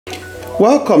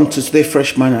Welcome to today's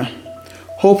Fresh Manna.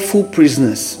 Hopeful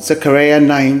prisoners, Zechariah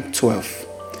 9:12.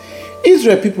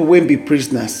 Israel people won't be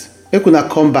prisoners. Make una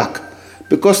come back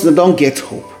because they don't get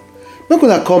hope. Make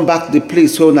una come back to the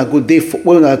place where una go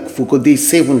dey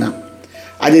save una.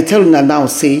 I dey tell una now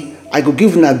say, I go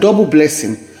give una double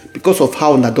blessing because of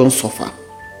how una don't suffer.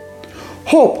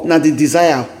 Hope na the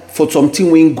desire for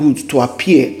something when good to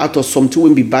appear out of something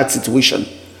when be bad situation.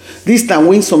 This time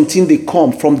when something they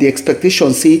come from the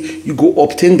expectation say you go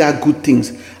obtain that good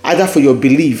things either for your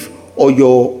belief or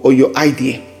your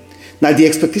idea. Now the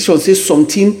expectation says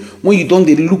something when you don't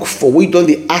they look for, when you don't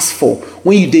they ask for,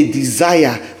 when you they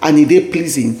desire and it they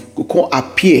pleasing go come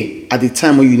appear at the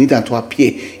time when you need them to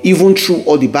appear, even through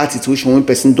all the bad situation when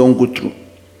person don't go through.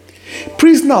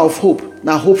 Prisoner of hope,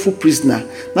 now hopeful prisoner.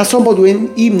 Now somebody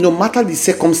when him, no matter the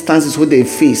circumstances where they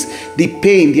face, the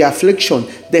pain, the affliction,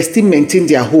 they still maintain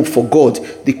their hope for God,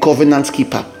 the covenant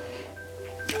keeper.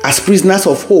 As prisoners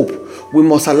of hope, we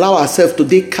must allow ourselves to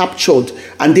be captured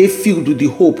and they filled with the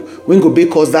hope when go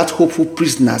make us that hopeful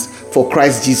prisoners for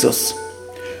Christ Jesus.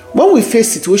 When we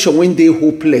face situation when they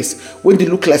hopeless, when they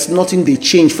look like nothing they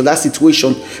change for that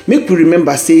situation, make we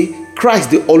remember say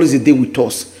Christ they always dey with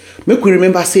us. Make we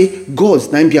remember say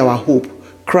God na be our hope,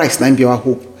 Christ na be our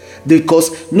hope.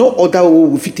 Because no other way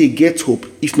we fit get hope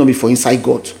if not be for inside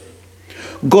God.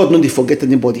 God no dey forget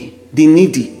anybody. The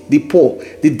needy, the poor,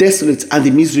 the desolate and the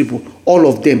miserable, all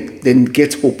of them then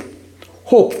get hope.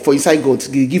 Hope for inside God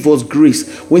they give us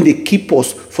grace when they keep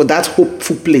us for that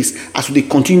hopeful place as we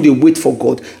continue to wait for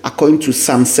God according to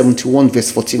Psalm 71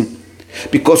 verse 14.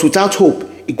 Because without hope,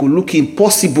 it could look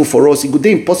impossible for us. It could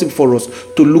be impossible for us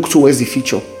to look towards the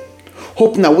future.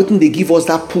 Hope now waiting they give us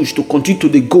that push to continue to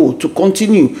the goal, to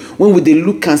continue when we they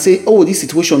look and say, oh, this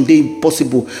situation they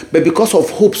impossible. But because of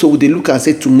hope, so they look and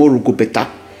say tomorrow go better.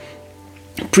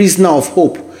 Prisoner of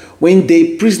hope, when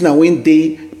they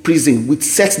prison with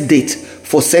set date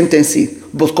for sentencing,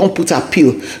 but can't put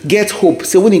appeal. Get hope.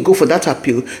 Say when you go for that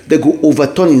appeal, they go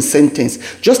overturn in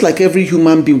sentence. Just like every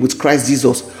human being with Christ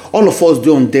Jesus, all of us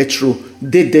do on death row,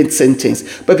 death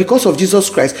sentence. But because of Jesus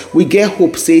Christ, we get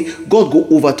hope. Say God go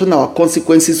overturn our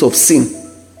consequences of sin.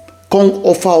 Come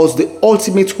offer us the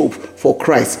ultimate hope for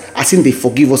Christ, as in they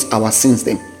forgive us our sins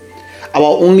then.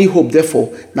 Our only hope,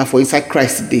 therefore, now for inside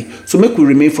Christ today. So make we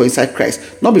remain for inside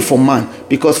Christ, not before man,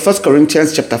 because 1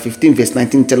 Corinthians chapter 15, verse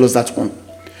 19 tells us that one.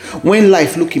 When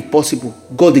life look impossible,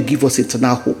 God they give us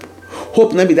eternal hope.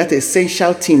 Hope not be that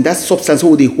essential thing, that substance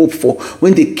what they hope for,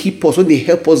 when they keep us, when they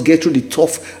help us get through the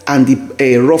tough and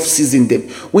the rough season them,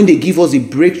 when they give us the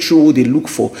breakthrough what they look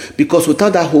for, because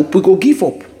without that hope, we go give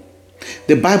up.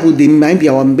 The Bible, they might be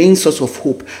our main source of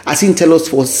hope, as it tells us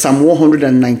for Psalm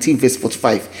 119 verse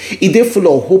 45. It is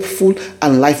full of hopeful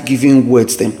and life-giving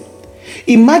words then.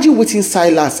 Imagine what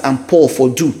Silas and Paul for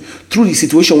do through the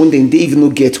situation when they even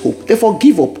don't get hope. Therefore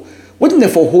give up. What did they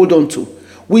for hold on to?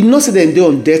 We know that they're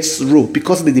on death's row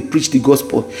because they preach the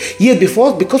gospel. Yet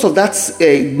because of that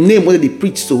name when they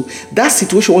preach, so that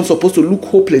situation was supposed to look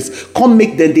hopeless. Come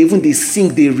make them they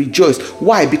sing, they rejoice.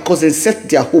 Why? Because they set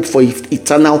their hope for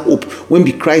eternal hope when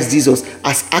be Christ Jesus,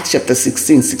 as Acts chapter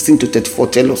 16 to 34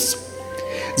 tell us.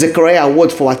 Zechariah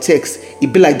word for our text,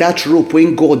 it be like that rope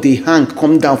when God they hang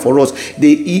come down for us.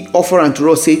 They offer unto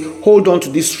us, say, hold on to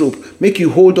this rope. Make you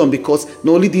hold on because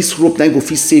not only this rope now go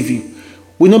fit save you.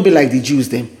 We not be like the Jews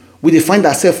then. We find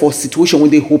ourselves for a situation when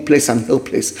they hopeless and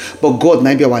helpless. But God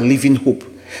now be our living hope.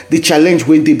 The challenge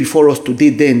when they before us today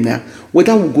then now,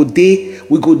 whether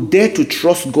we go dare to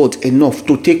trust God enough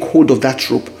to take hold of that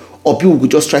rope, or we will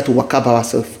just try to work up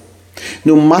ourselves.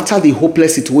 No matter the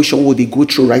hopeless situation what they go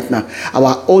through right now,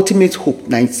 our ultimate hope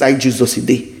now inside Jesus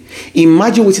today.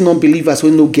 Imagine what unbelievers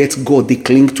when no get God they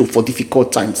cling to for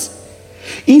difficult times.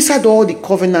 Inside all the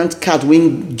covenant card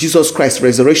when Jesus Christ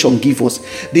resurrection give us,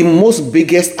 the most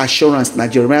biggest assurance na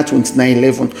Jeremiah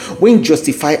 29:11 when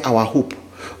justify our hope.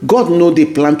 God know they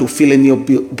plan to fill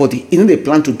anybody. He know they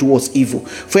plan to do us evil.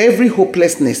 For every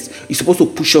hopelessness, He's supposed to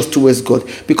push us towards God.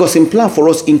 Because His plan for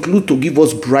us include to give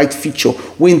us bright future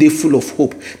when they're full of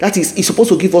hope. That is, He's supposed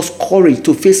to give us courage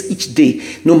to face each day.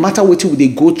 No matter what they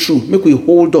go through, make we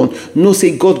hold on. No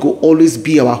say God will always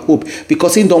be our hope.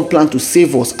 Because He don't plan to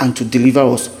save us and to deliver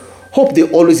us. Hope they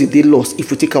always they lost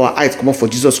if we take our eyes come up for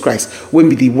Jesus Christ when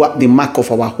be the mark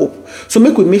of our hope. So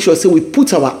make sure say we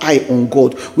put our eye on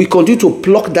God. We continue to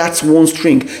pluck that one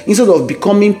string instead of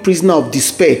becoming prisoner of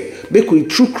despair. Make we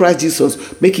through Christ Jesus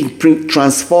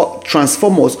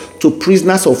transform us to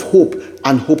prisoners of hope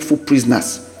and hopeful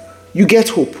prisoners. You get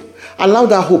hope. Allow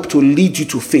that hope to lead you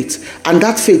to faith, and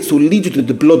that faith to lead you to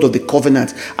the blood of the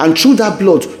covenant, and through that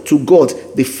blood to God,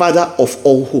 the Father of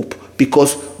all hope.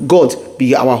 because God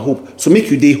be our hope. So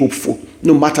make you dey hopeful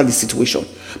no matter the situation.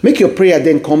 Make your prayer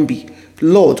then come be,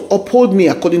 Lord, uphold me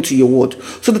according to your word,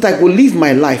 so that I will live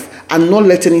my life and not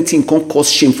let anything come cause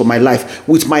shame for my life,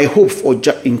 with my hope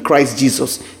in Christ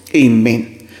Jesus.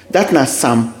 Amen. That na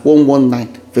Psalm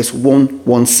 119 verse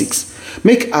 116.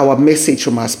 Make our message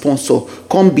from our sponsor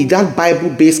come be that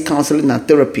Bible-based counseling and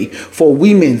therapy for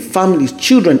women, families,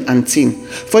 children, and teens.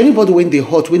 For anybody when they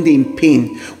hurt, when they in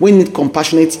pain, when need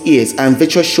compassionate ears and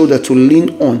virtuous shoulder to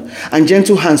lean on and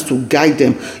gentle hands to guide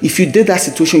them. If you did that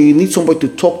situation, you need somebody to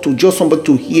talk to, just somebody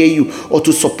to hear you or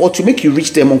to support you. Make you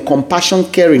reach them on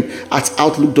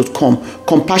compassioncaring@outlook.com,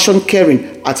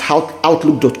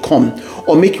 compassioncaring@outlook.com,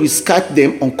 or make you Skype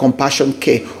them on Compassion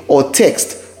Care, or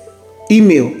text,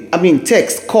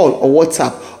 call or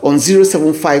WhatsApp on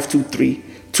 07523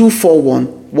 241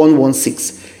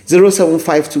 116,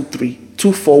 07523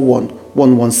 241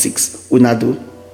 116. Unado.